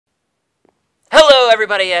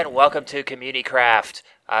everybody, and welcome to Comunicraft.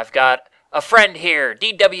 I've got a friend here,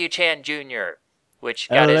 DW Chan Jr., which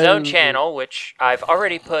got his own channel, which I've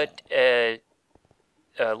already put a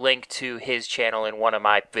link to his channel in one of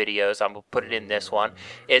my videos. I'm going to put it in this one.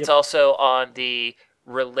 It's also on the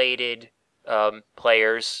related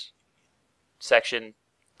players section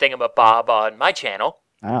thingamabob on my channel.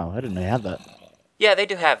 Oh, I didn't know you had that. Yeah, they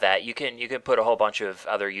do have that. You can put a whole bunch of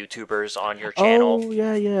other YouTubers on your channel. Oh,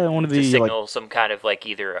 yeah. One of the to signal some kind of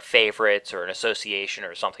either a favorites or an association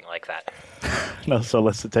or something like that. No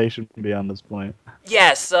solicitation beyond this point.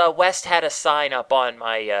 Yes, West had a sign up on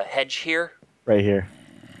my hedge here. Right here.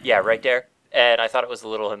 Yeah, right there. And I thought it was a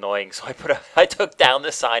little annoying, so I took down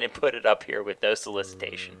the sign and put it up here with no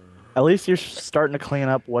solicitation. At least you're starting to clean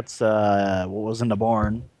up what was in the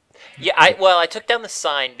barn. Yeah, I took down the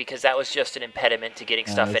sign because that was just an impediment to getting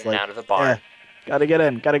stuff in and out of the barn. Gotta get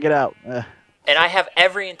in, gotta get out. And I have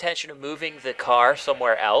every intention of moving the car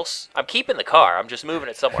somewhere else. I'm keeping the car. I'm just moving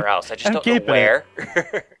it somewhere else. I just don't know where.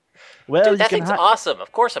 Well, dude, that thing's awesome.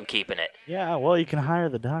 Of course I'm keeping it. Yeah, well, you can hire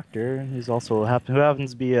the doctor. He's also who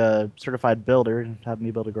happens to be a certified builder and have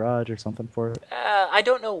me build a garage or something for it. I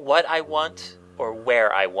don't know what I want or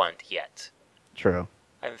where I want yet. True.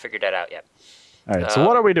 I haven't figured that out yet. All right, so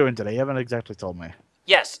what are we doing today? You haven't exactly told me.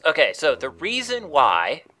 Yes, okay, so the reason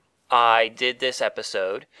why I did this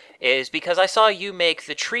episode is because I saw you make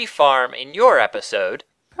the tree farm in your episode.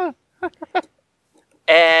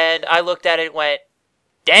 And I looked at it and went,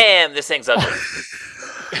 damn, this thing's ugly.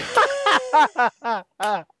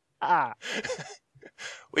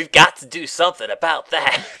 We've got to do something about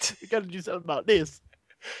that. We got to do something about this.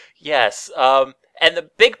 Yes, and the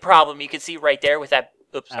big problem you can see right there with that,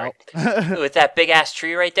 oops, sorry, with that big ass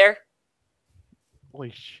tree right there.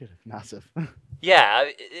 Holy shit, it's massive. Yeah,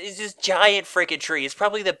 it's this giant freaking tree. It's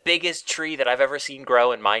probably the biggest tree that I've ever seen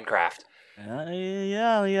grow in Minecraft.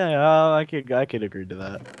 Yeah, I could agree to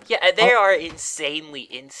that. Yeah, and they are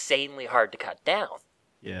insanely hard to cut down.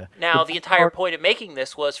 Yeah. Now, the entire point of making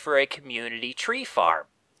this was for a community tree farm.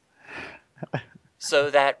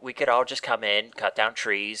 So that we could all just come in, cut down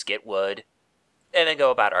trees, get wood, and then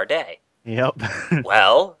go about our day. Yep.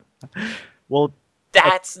 Well,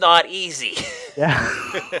 that's not easy. Yeah.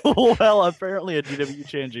 Well, apparently a DW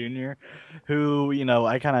Chan Jr., who,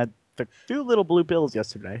 I kind of took 2 little blue pills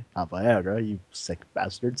yesterday. Not Viagra, you sick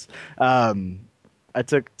bastards. I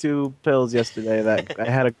took 2 pills yesterday that I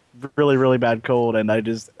had a really, really bad cold, and I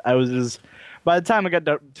was just, by the time I got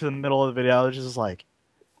to the middle of the video, I was just like,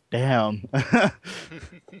 damn.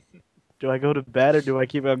 Do I go to bed or do I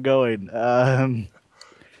keep on going?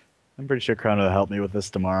 I'm pretty sure Chronno will help me with this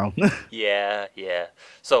tomorrow. Yeah.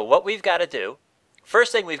 So what we've got to do,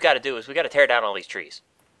 first thing we've got to do is we've got to tear down all these trees.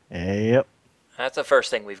 Yep. That's the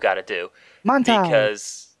first thing we've got to do. Montage.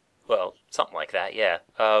 Because, well, something like that, yeah.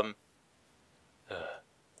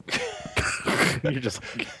 You're just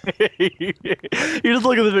you just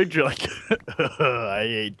look at the picture like, I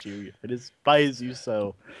hate you. I despise you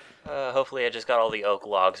so. Hopefully I just got all the oak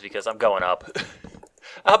logs because I'm going up.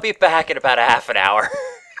 I'll be back in about a half an hour.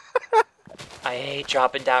 I hate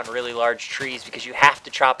chopping down really large trees because you have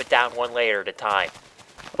to chop it down one layer at a time.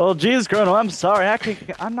 Oh, geez, Chronno, I'm sorry.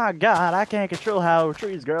 I'm not God. I can't control how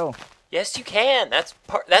trees grow. Yes, you can. That's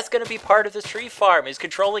going to be part of this tree farm, is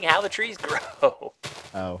controlling how the trees grow.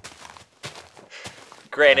 Oh.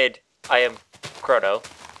 Granted, I am Chronno,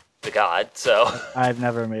 the god, so... I've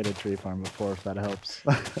never made a tree farm before, if that helps.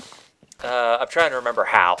 I'm trying to remember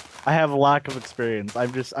how. I have a lack of experience.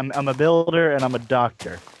 I'm a builder and I'm a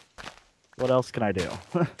doctor. What else can I do?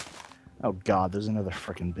 Oh god, there's another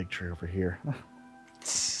freaking big tree over here.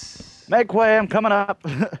 Make way, I'm coming up.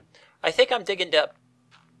 I think I'm tearing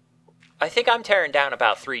down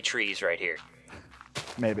about 3 trees right here.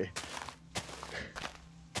 Maybe.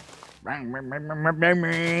 Yep.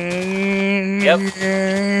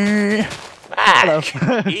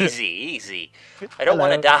 Back. Easy. I don't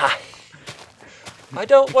want to die. I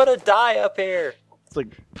don't want to die up here. It's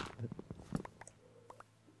like...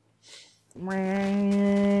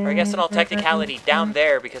 Or I guess in all technicality, down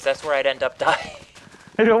there, because that's where I'd end up dying.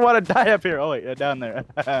 I don't want to die up here. Oh, wait, down there.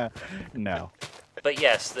 No. But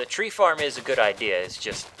yes, the tree farm is a good idea. It's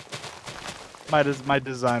just... My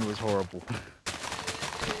design was horrible.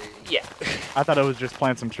 Yeah. I thought it was just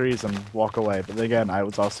plant some trees and walk away. But again, I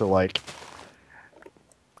was also like...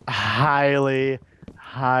 highly...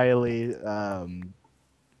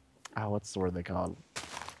 what's the word they call it?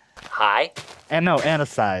 High?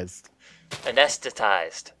 Anesthetized.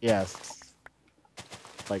 Anesthetized. Yes.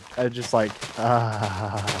 Like, I just like...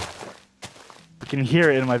 You can hear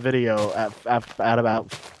it in my video at about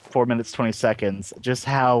 4 minutes 20 seconds. Just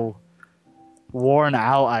how worn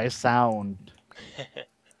out I sound.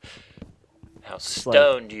 How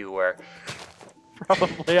stoned you were.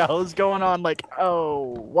 Probably I was going on like, oh,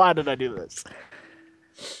 why did I do this?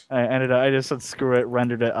 I just said screw it,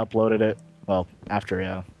 rendered it, uploaded it. Well, after,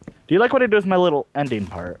 yeah. Do you like what I do with my little ending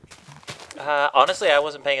part? Honestly, I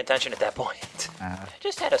wasn't paying attention at that point. I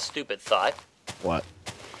just had a stupid thought. What?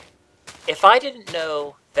 If I didn't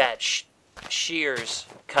know that shears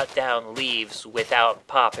cut down leaves without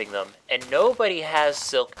popping them, and nobody has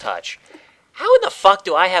silk touch, how in the fuck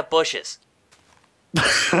do I have bushes?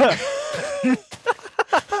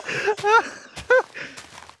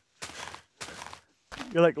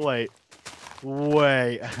 You're like, wait.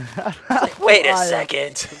 Wait a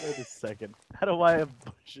second. Wait a second. How do I have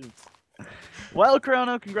bushes? Well,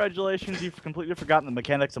 Chronno, congratulations. You've completely forgotten the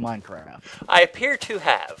mechanics of Minecraft. I appear to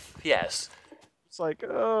have, yes. It's like,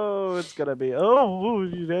 oh, it's gonna be, oh,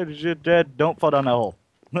 you're dead. Don't fall down that hole.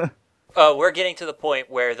 We're getting to the point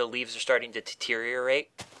where the leaves are starting to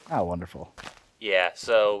deteriorate. Oh, wonderful. Yeah,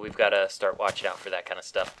 so we've got to start watching out for that kind of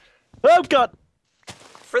stuff. Oh, God!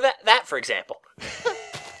 For that for example.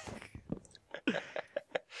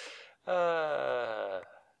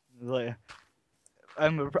 Like,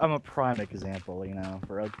 I'm a prime example, you know,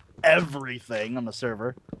 for everything on the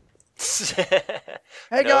server.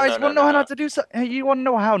 Hey guys, want to know how not to do so? Hey, you want to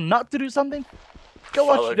know how not to do something? Go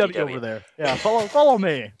watch DW over there. Yeah, follow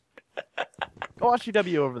me. Go watch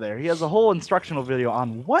DW over there. He has a whole instructional video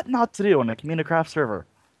on what not to do on a Comunicraft server.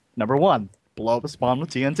 Number 1, blow up a spawn with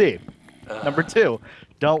TNT. Number 2,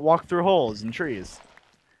 don't walk through holes in trees.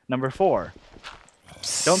 Number 4,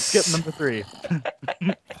 don't skip number 3.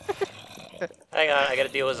 Hang on, I gotta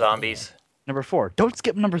deal with zombies. Number 4, don't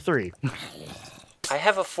skip number 3. I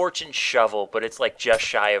have a fortune shovel, but it's like just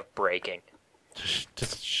shy of breaking.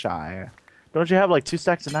 Just shy. Don't you have like 2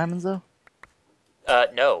 stacks of diamonds though?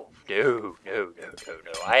 No.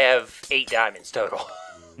 I have 8 diamonds total.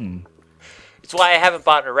 It's why I haven't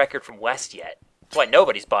bought a record from West yet. That's why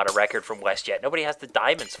nobody's bought a record from West yet. Nobody has the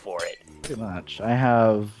diamonds for it. Pretty much. I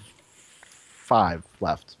have 5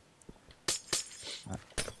 left.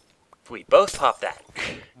 We both pop that.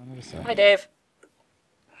 Hi, Dave.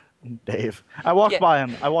 Dave. I walk by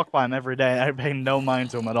him. I walk by him every day. I pay no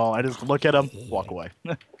mind to him at all. I just look at him, walk away.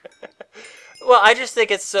 Well, I just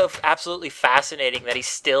think it's so absolutely fascinating that he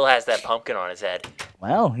still has that pumpkin on his head.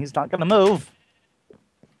 Well, he's not gonna move.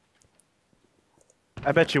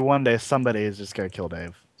 I bet you one day somebody is just gonna kill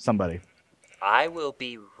Dave. Somebody. I will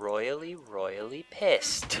be royally, royally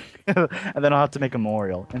pissed. And then I'll have to make a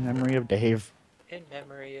memorial in memory of Dave. In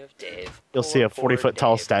memory of Dave. You'll see a 40-foot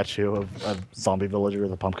tall statue of a zombie villager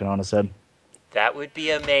with a pumpkin on his head. That would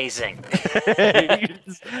be amazing.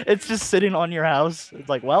 It's just sitting on your house. It's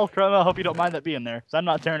like, well, Chronno, I hope you don't mind that being there, because I'm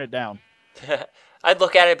not tearing it down. I'd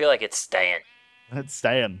look at it and be like, it's staying. It's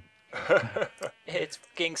staying. It's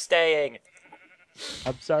fucking staying.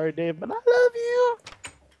 I'm sorry, Dave, but I love you.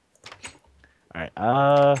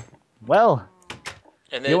 Alright, well.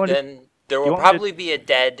 And then there will probably be a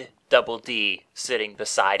dead Double D sitting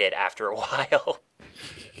beside it after a while.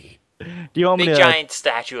 Do you want me Big to... giant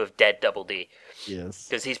statue of dead Double D. Yes.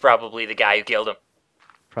 Because he's probably the guy who killed him.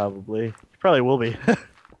 Probably. He probably will be.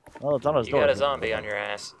 Well, it's on his door. You got a zombie on your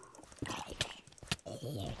ass.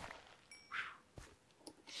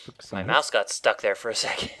 My mouse got stuck there for a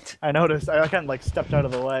second. I noticed. I kind of like stepped out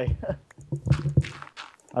of the way.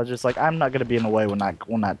 I was just like, I'm not gonna be in the way when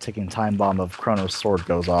that ticking time bomb of Chrono's sword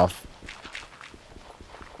goes off.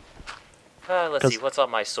 Let's see, what's on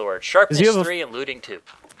my sword? Sharpness 3 and looting 2.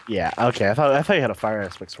 Yeah, okay. I thought you had a fire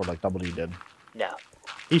aspect sword like Double D did. No.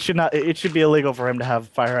 He should not. It should be illegal for him to have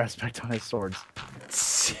fire aspect on his swords.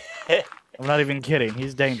 I'm not even kidding.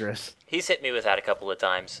 He's dangerous. He's hit me with that a couple of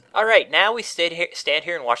times. All right, now we stand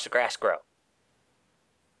here and watch the grass grow.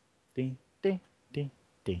 Ding, ding, ding,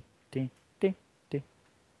 ding, ding, ding, ding, ding,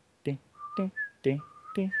 ding,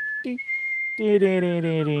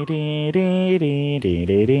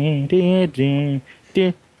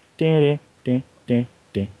 ding,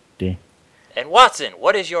 ding, ding. And Watson,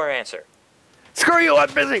 what is your answer? Screw you,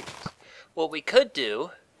 I'm busy! What we could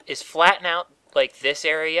do is flatten out, like, this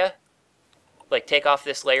area. Like, take off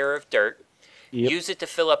this layer of dirt. Yep. Use it to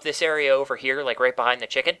fill up this area over here, like right behind the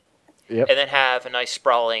chicken. Yep. And then have a nice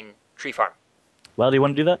sprawling tree farm. Well, do you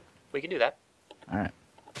want to do that? We can do that. Alright.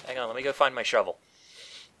 Hang on, let me go find my shovel.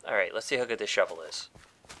 Alright, let's see how good this shovel is.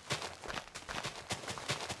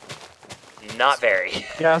 Not very.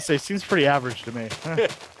 Yeah, I'll say, seems pretty average to me.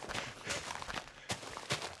 It's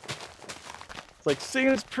like,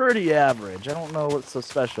 seems pretty average. I don't know what's so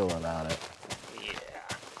special about it. Yeah.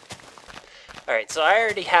 Alright, so I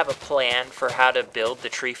already have a plan for how to build the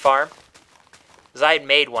tree farm. Because I had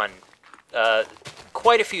made one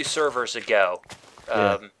quite a few servers ago.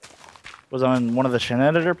 Yeah. Was on one of the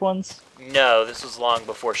Shenaniderp ones? No, this was long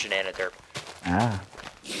before Shenaniderp. Ah.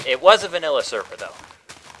 It was a vanilla server, though.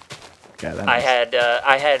 Okay, I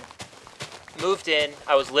had moved in.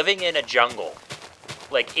 I was living in a jungle,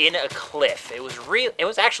 like in a cliff. It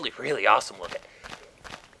was actually really awesome looking.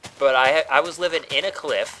 But I was living in a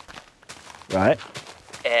cliff. Right.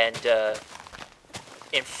 And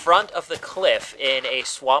in front of the cliff, in a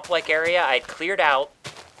swamp-like area, I'd cleared out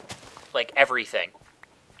like everything.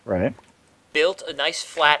 Right. Built a nice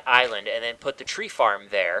flat island, and then put the tree farm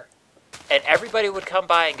there. And everybody would come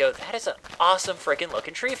by and go, "That is an awesome freaking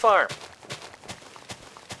looking tree farm."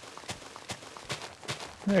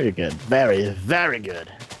 Very good. Very, very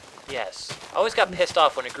good. Yes. I always got pissed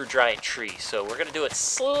off when it grew giant trees, so we're going to do it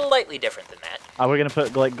slightly different than that. Are we going to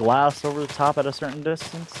put like glass over the top at a certain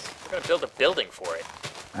distance? We're going to build a building for it.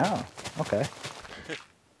 Oh, okay.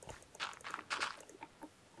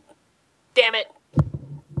 Damn it!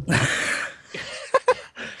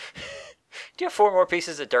 Do you have 4 more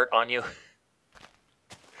pieces of dirt on you?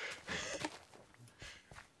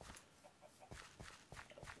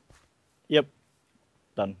 Yep.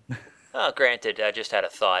 Done. Oh, granted, I just had a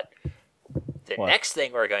thought. The What? next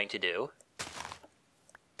thing we're going to do...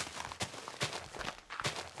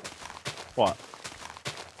 What?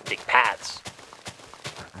 Dig paths.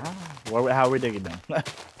 How are we digging them?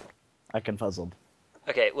 I confuzzled.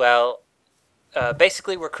 Okay, well,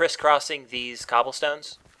 basically we're crisscrossing these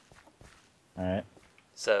cobblestones. Alright.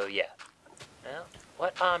 So, yeah. Well,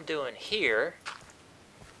 what I'm doing here...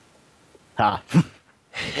 Ha.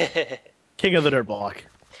 King of the dirt block.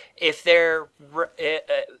 If they're...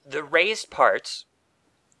 the raised parts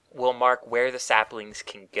will mark where the saplings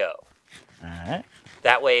can go. Alright.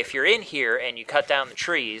 That way, if you're in here and you cut down the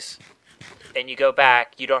trees and you go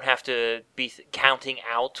back, you don't have to be counting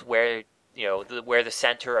out where, you know, where the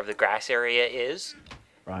center of the grass area is.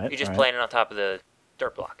 Right. You're just playing it on top of the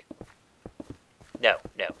dirt block. No.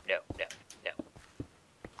 That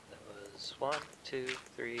was 1, 2,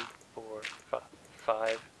 3, 4,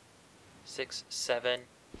 5, 6, 7.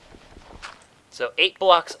 So 8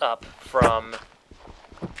 blocks up from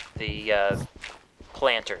the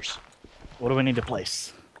planters. What do we need to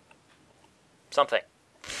place? Something.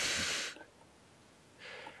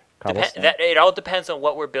 Cobblestone? It all depends on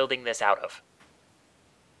what we're building this out of.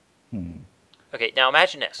 Okay, now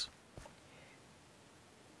imagine this.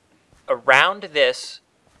 Around this,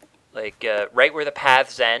 like right where the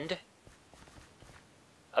paths end,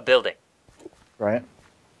 a building. Right.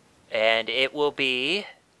 And it will be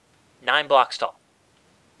 9 blocks tall.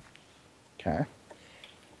 Okay.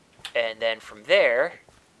 And then from there,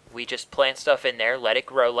 we just plant stuff in there, let it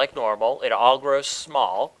grow like normal. It all grows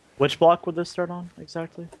small. Which block would this start on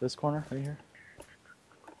exactly? This corner right here?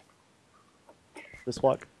 This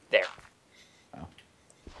block? There. Oh.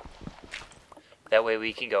 That way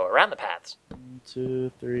we can go around the paths. 1,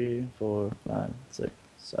 2, 3, 4, 5, 6,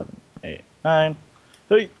 7, 8, 9.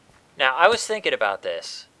 Hey! Now, I was thinking about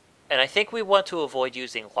this, and I think we want to avoid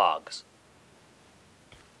using logs.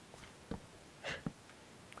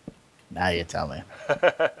 Now you tell me.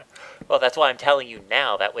 Well, that's why I'm telling you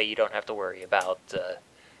now. That way you don't have to worry about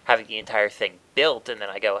having the entire thing built, and then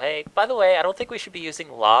I go, hey, by the way, I don't think we should be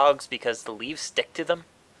using logs because the leaves stick to them.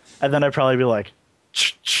 And then I'd probably be like,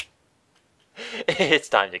 It's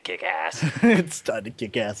time to kick ass. it's time to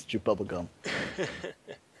kick ass at your bubblegum.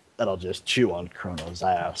 And I'll just chew on Chrono's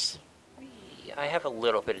ass. I have a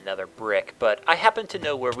little bit of another brick, but I happen to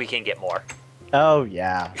know where we can get more. Oh,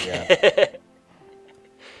 yeah.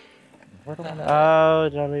 Where do I know? Oh,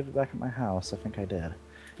 did I leave it back at my house? I think I did.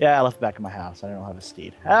 Yeah, I left it back at my house. I don't have a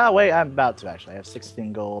steed. Ah, wait, I'm about to, actually. I have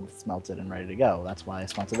 16 gold smelted and ready to go. That's why I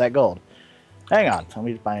smelted that gold. Hang on. Let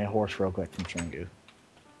me buy a horse real quick from Tringu.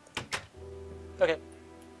 Okay.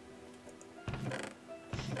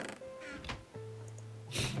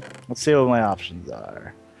 Let's see what my options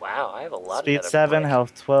are. Wow, I have a lot of Speed 7,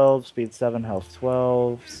 health 12. Speed 7, health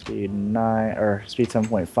 12. Speed 9, or speed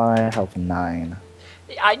 7.5, health 9.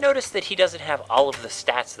 I noticed that he doesn't have all of the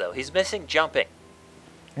stats, though. He's missing jumping.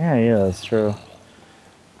 Yeah, that's true.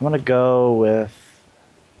 I'm gonna go with...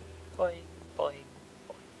 Boing, boing.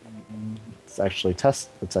 Let's actually test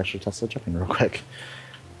the jumping real quick.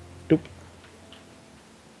 Doop.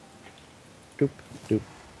 Doop, doop.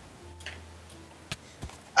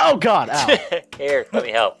 Oh god, ow! Here, let me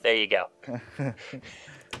help. There you go.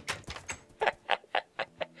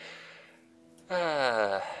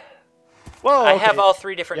 Whoa! I have all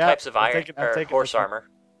 3 different types of I'm iron or horse armor.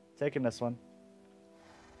 Taking this one.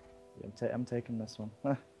 I'm taking this one.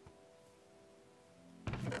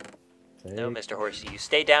 No, Mr. Horsey, you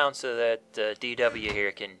stay down so that DW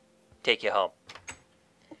here can take you home.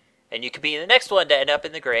 And you could be the next one to end up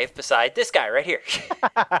in the grave beside this guy right here.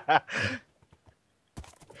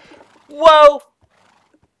 Whoa!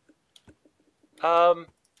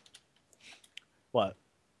 What?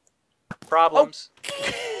 Problems.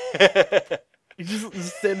 Oh. He's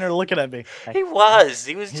just sitting there looking at me. He was.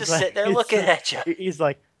 He was just sitting there looking at you. He's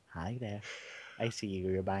like, hi there. I see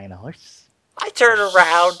you're buying a horse. I turn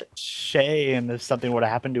around. Shame if something would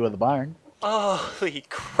have happened to the barn. Holy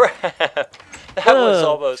crap. That was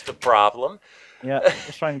almost a problem. Yeah, I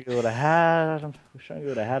was trying to go what I had. I was trying to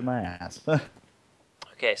go what I had my ass.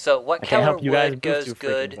 Okay, so what color wood goes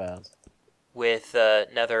good with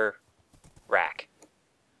nether rack?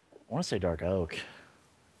 I want to say dark oak.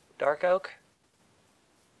 Dark oak?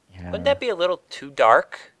 Yeah. Wouldn't that be a little too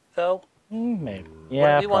dark, though? Maybe.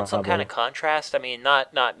 Yeah, we want some kind of contrast. I mean,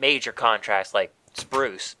 not major contrast like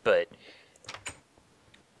spruce, but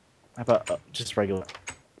how about just regular?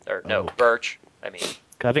 Or no, birch. I mean,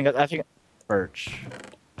 I think birch.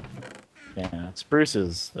 Yeah, spruce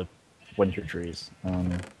is the winter trees. What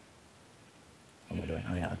am I doing?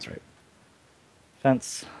 Oh yeah, that's right.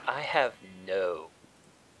 Fence. I have no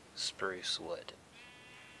spruce wood.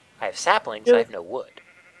 I have saplings. I have no wood.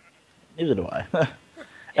 Neither do I.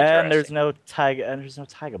 And there's no taiga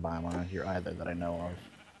biome around here either that I know of.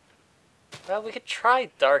 Well, we could try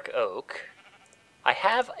dark oak. I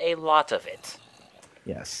have a lot of it.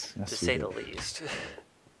 Yes. To say the least.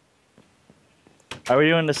 Are we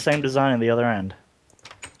doing the same design in the other end?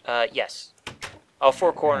 Yes. All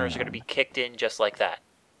four corners are going to be kicked in just like that.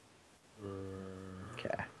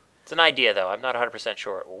 Okay. It's an idea, though. I'm not 100%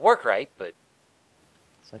 sure it will work right, but...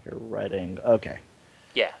 It's like a right angle. Okay.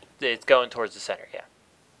 Yeah, it's going towards the center, yeah.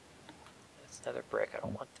 That's another brick. I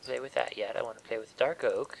don't want to play with that yet. I want to play with dark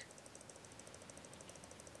oak.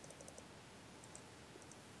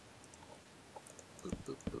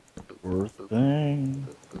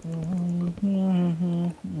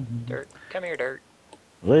 Dirt. Come here, dirt.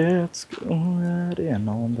 Let's go right in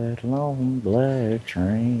on that long black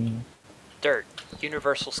train. Dirt.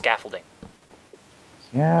 Universal scaffolding.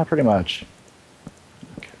 Yeah, pretty much.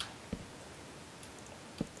 Okay.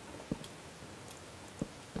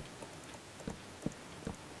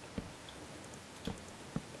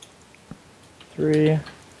 Three.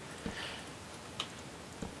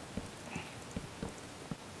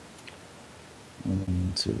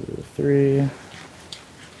 One, two, three.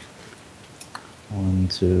 1,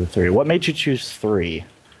 2, 3. What made you choose 3?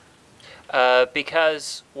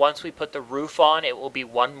 Because once we put the roof on, it will be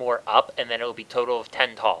one more up, and then it will be total of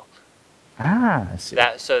 10 tall. Ah, I see.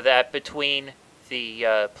 So that between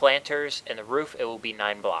the planters and the roof, it will be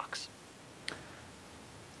 9 blocks.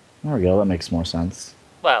 There we go. That makes more sense.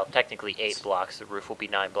 Well, technically 8 blocks. The roof will be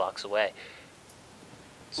 9 blocks away.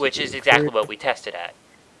 Which is exactly what we tested at.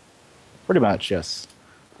 Pretty much, yes.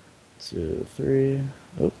 2, 3.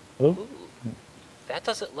 Oh. Ooh, that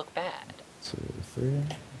doesn't look bad. 2, 3.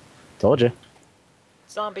 Told you.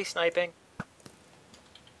 Zombie sniping.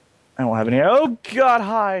 I don't have any. Oh, God,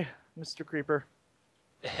 hi, Mr. Creeper.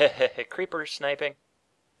 Creeper sniping.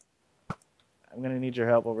 I'm going to need your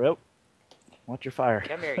help over. Oh, watch your fire.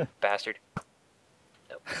 Come here, you bastard.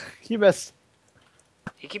 Nope. You missed.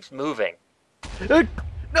 He keeps moving.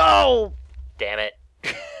 No! Damn it.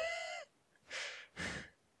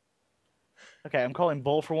 Okay, I'm calling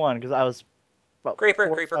bull for one because I was... Well, creeper.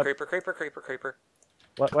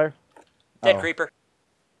 What, where? Dead creeper.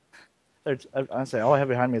 Honestly, all I have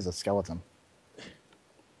behind me is a skeleton.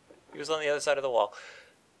 He was on the other side of the wall.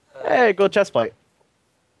 Hey, gold chestplate.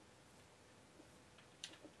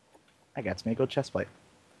 I got me a gold chestplate.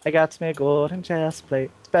 I got me a golden chestplate.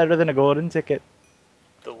 It's better than a golden ticket.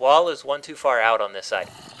 The wall is one too far out on this side.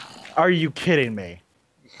 Are you kidding me?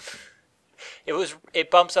 It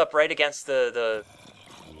bumps up right against right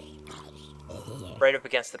up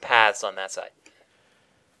against the paths on that side.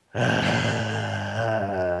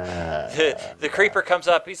 The creeper comes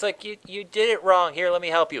up. He's like, you did it wrong. Here, let me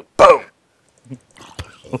help you. Boom!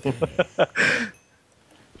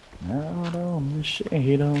 Out on the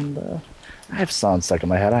shade on the... I have songs stuck in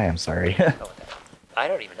my head. I am sorry. I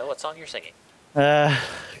don't even know what song you're singing.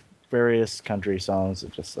 Various country songs.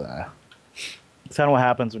 It's just it's kind of what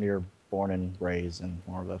happens when you're born and raised in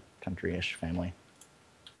more of a country-ish family.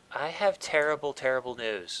 I have terrible, terrible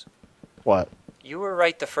news. What? You were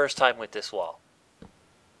right the first time with this wall.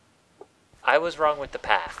 I was wrong with the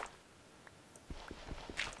path.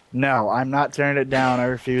 No, I'm not tearing it down. I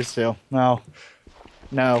refuse to. No.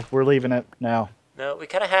 No, we're leaving it. No. No, we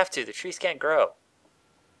kind of have to. The trees can't grow.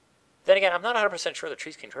 Then again, I'm not 100% sure the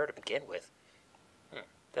trees can grow to begin with.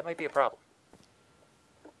 That might be a problem.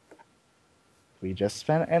 We just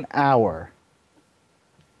spent an hour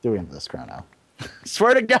doing this, Chrono.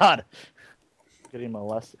 Swear to God! Getting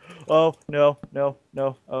molested. Oh, no, no,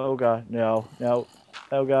 no. Oh, God, no, no.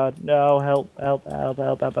 Oh, God, no. Help, help, help,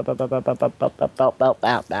 help, help, help, help, help, help, help, help, help, help, help,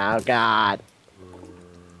 help. Oh, God.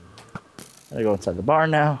 I'm gonna go inside the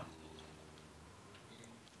barn now.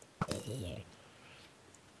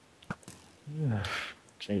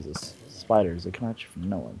 Jesus. Spiders, they come at you from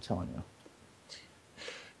nowhere, I'm telling you.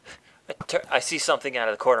 I see something out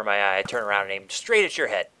of the corner of my eye. I turn around and aim straight at your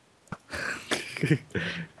head.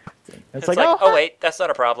 It's like, oh, oh wait, that's not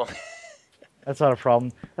a problem. That's not a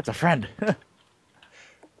problem. That's a friend.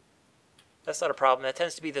 That's not a problem. That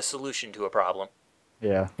tends to be the solution to a problem.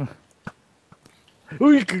 Yeah. Not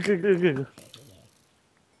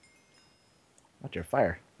your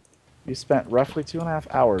fire. You spent roughly 2.5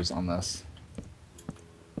 hours on this.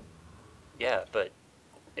 Yeah, but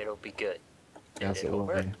it'll be good. And Yes, it'll it will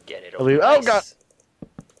work. be. And it'll be Oh, nice. God!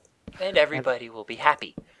 And everybody will be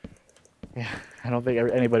happy. Yeah, I don't think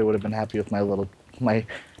anybody would have been happy with my.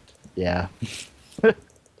 Yeah. Yeah,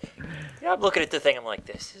 I'm looking at the thing. I'm like,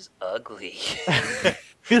 this is ugly.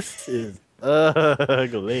 This is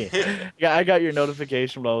ugly. Yeah, I got your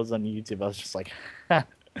notification when I was on YouTube. I was just like, I'm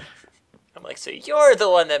like, so you're the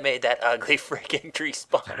one that made that ugly freaking tree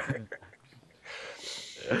spawner.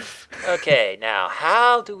 Okay, now,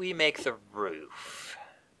 how do we make the roof?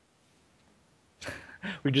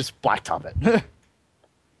 we just blacktop it. No,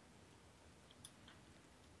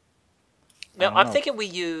 don't I'm know. thinking we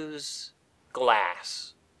use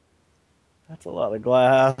glass. That's a lot of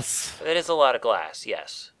glass. It is a lot of glass,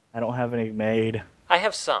 yes. I don't have any made. I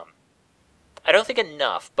have some. I don't think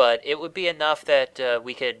enough, but it would be enough that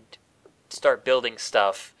we could start building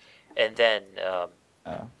stuff, and then...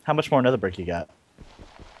 How much more nether brick you got?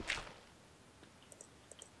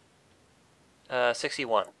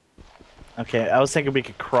 61. Okay, I was thinking we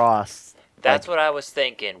could cross. That's what I was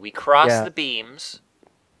thinking. We cross Yeah. the beams,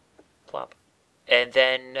 plop, and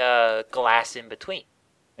then glass in between.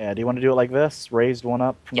 Yeah, do you want to do it like this? Raised one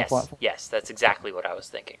up from the Yes, platform? yes, that's exactly what I was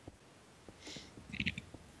thinking.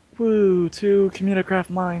 Woo, two Comunicraft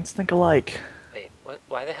minds think alike. Wait, what?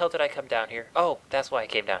 Why the hell did I come down here? Oh, that's why I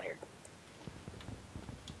came down here.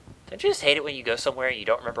 Don't you just hate it when you go somewhere and you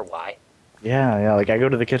don't remember why? Yeah, like I go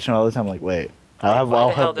to the kitchen all the time, like, wait. Why the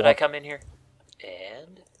hell did I come in here?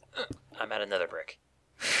 And I'm at another brick.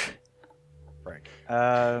 Brick.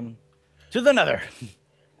 To the nether.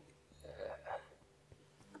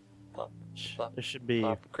 Plop, plop, There should be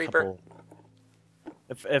plop. a Creeper.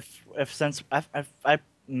 couple. If since I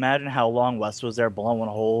imagine how long Wes was there blowing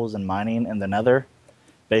holes and mining in the nether,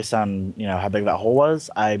 based on how big that hole was,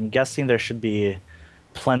 I'm guessing there should be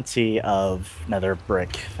plenty of nether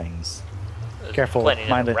brick things. Careful, Plenty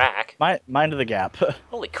in the rack. Mind the gap.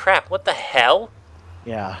 Holy crap, what the hell?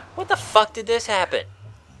 Yeah. What the fuck did this happen?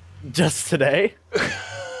 Just today?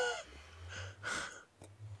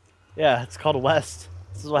 Yeah, it's called West.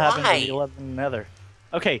 This is what happens when you live in the nether.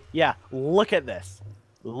 Okay, yeah, look at this.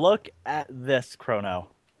 Look at this, Chrono.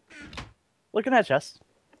 Look at that chest.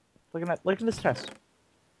 Look at this chest.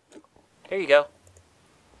 Here you go.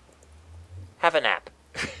 Have a nap.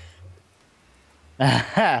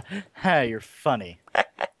 Ha, you're funny.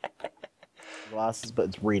 Glasses, but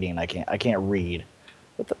it's reading. I can't read.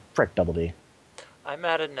 What the frick, Double D? I'm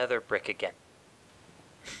at another brick again.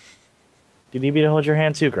 Do you need me to hold your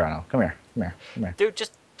hand too, Chrono? Come here. Dude,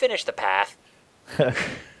 just finish the path.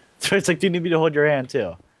 So it's like, do you need me to hold your hand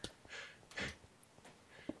too?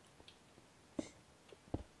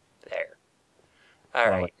 There.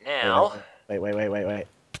 Alright, now... Wait.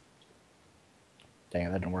 Dang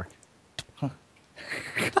it, that didn't work.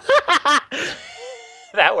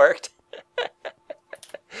 That worked.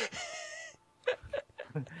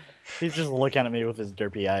 He's just looking at me with his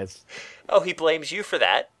derpy eyes. Oh, he blames you for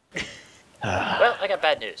that. Well, I got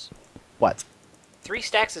bad news. What? 3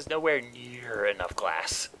 stacks is nowhere near enough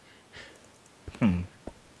glass.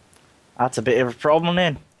 That's a bit of a problem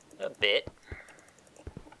then. A bit.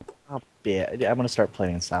 A bit. I'm gonna start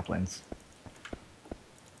planting saplings.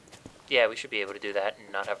 Yeah, we should be able to do that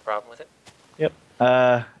and not have a problem with it. Yep.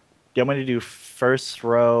 Do you want me to do first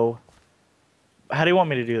row? How do you want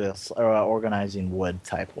me to do this? Organizing wood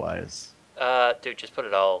type wise. Dude, just put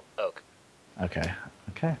it all oak. Okay.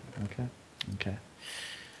 Where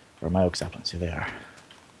are my oak saplings? Here they are.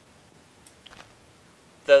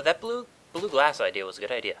 Though that blue glass idea was a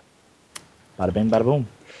good idea. Bada bing, bada boom.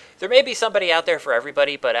 There may be somebody out there for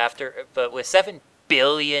everybody, but with 7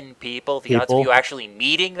 billion people, the odds of you actually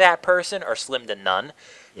meeting that person are slim to none.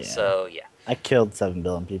 Yeah. So yeah. I killed 7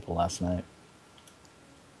 billion people last night.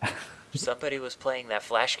 Somebody was playing that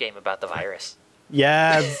Flash game about the virus.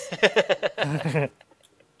 Yes.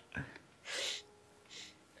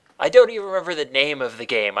 I don't even remember the name of the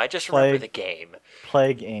game. I just remember the game.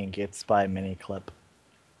 Plague Inc. It's by Miniclip.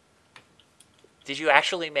 Did you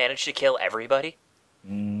actually manage to kill everybody?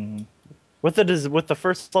 With the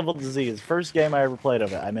first level disease, first game I ever played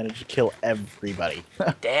of it, I managed to kill everybody.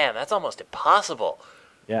 Damn, that's almost impossible.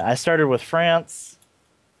 Yeah, I started with France,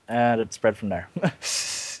 and it spread from there.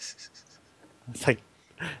 It's like,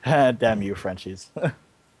 damn you, Frenchies. The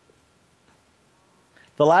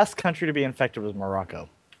last country to be infected was Morocco.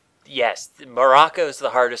 Yes, Morocco is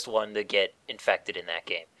the hardest one to get infected in that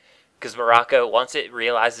game. Because Morocco, once it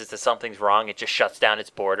realizes that something's wrong, it just shuts down its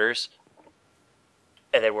borders.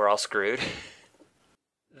 And then we're all screwed.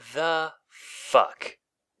 The fuck?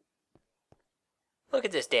 Look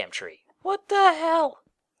at this damn tree. What the hell?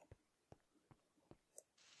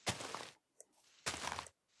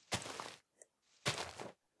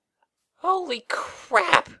 Holy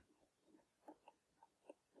crap!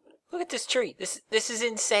 Look at this tree. This is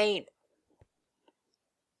insane.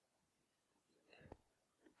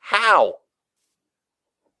 How?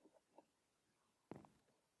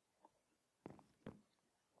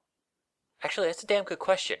 Actually, that's a damn good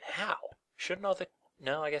question. How? Shouldn't all the...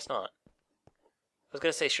 No, I guess not. I was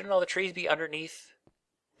going to say, shouldn't all the trees be underneath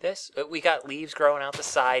this? We got leaves growing out the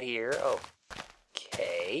side here. Oh,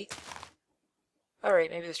 okay.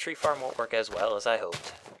 Alright, maybe this tree farm won't work as well as I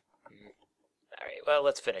hoped. Alright, well,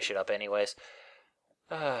 let's finish it up anyways.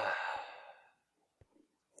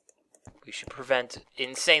 We should prevent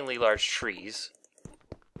insanely large trees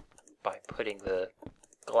by putting the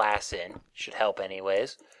glass in. Should help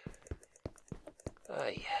anyways.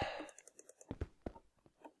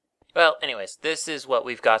 Well, anyways, this is what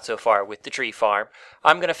we've got so far with the tree farm.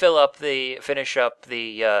 I'm going to finish up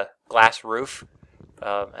the glass roof.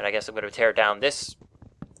 And I guess I'm going to tear down this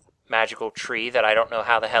magical tree that I don't know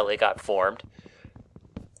how the hell it got formed.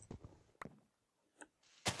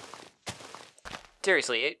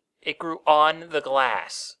 Seriously, it grew on the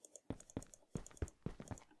glass.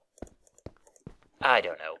 I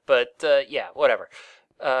don't know, but yeah, whatever.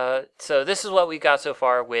 So this is what we've got so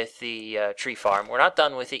far with the tree farm. We're not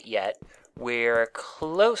done with it yet. We're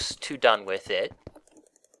close to done with it.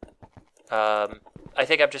 I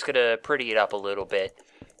think I'm just going to pretty it up a little bit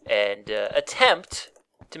and attempt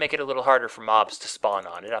to make it a little harder for mobs to spawn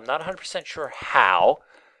on it. I'm not 100% sure how,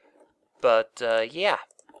 but yeah.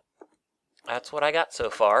 That's what I got so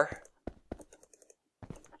far.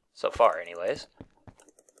 So far, anyways.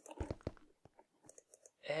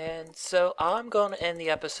 And so I'm going to end the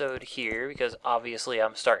episode here because obviously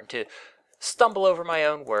I'm starting to stumble over my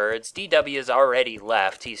own words. DW has already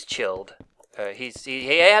left. He's chilled.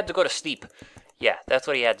 He had to go to sleep. Yeah, that's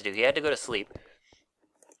what he had to do. He had to go to sleep.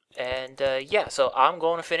 And yeah, so I'm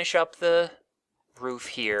going to finish up the roof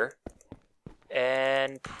here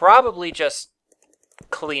and probably just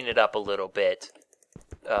clean it up a little bit.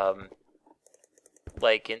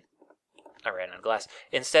 I ran out of glass.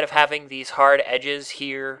 Instead of having these hard edges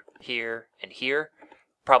here, here, and here,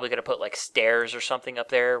 probably going to put like stairs or something up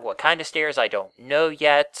there. What kind of stairs, I don't know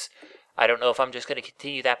yet. I don't know if I'm just going to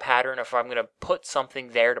continue that pattern or if I'm going to put something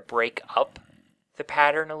there to break up the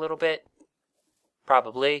pattern a little bit.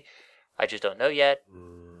 Probably. I just don't know yet.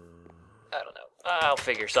 I don't know. I'll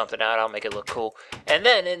figure something out. I'll make it look cool. And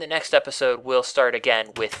then in the next episode, we'll start again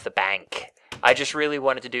with the bank. I just really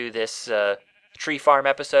wanted to do this tree farm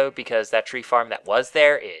episode because that tree farm that was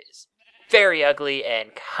there is very ugly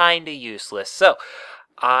and kind of useless. So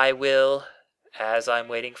I will, as I'm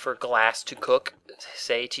waiting for glass to cook,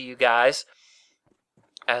 say to you guys,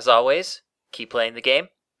 as always, keep playing the game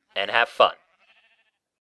and have fun.